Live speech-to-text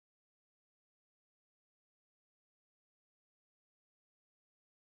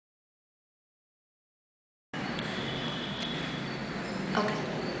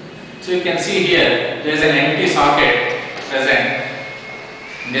So you can see here there is an empty socket present.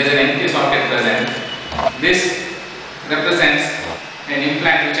 There is an empty socket present. This represents an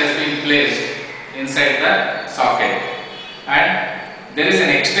implant which has been placed inside the socket, and there is an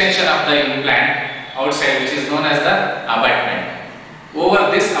extension of the implant outside which is known as the abutment. Over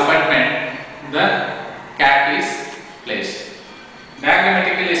this abutment the cap is placed.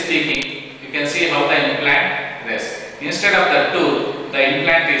 Diagrammatically speaking, you can see how the implant rests. Instead of the tooth, the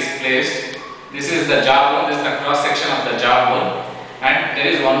implant is placed. This is the jawbone, this is the cross section of the jawbone, and there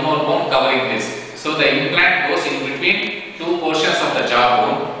is one more bone covering this. So the implant goes in between two portions of the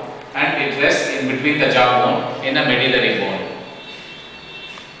jawbone and it rests in between the jawbone in a medullary bone.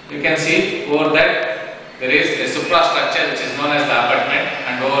 You can see over that there is a suprastructure which is known as the abutment,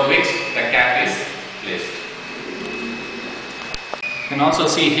 and over which the cap is placed. You can also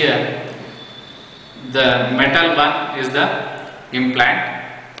see here the metal one is the implant,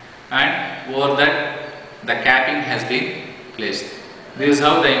 and over that the capping has been placed. This is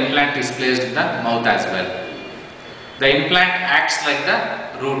how the implant is placed in the mouth as well. The implant acts like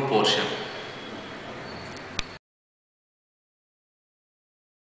the root portion.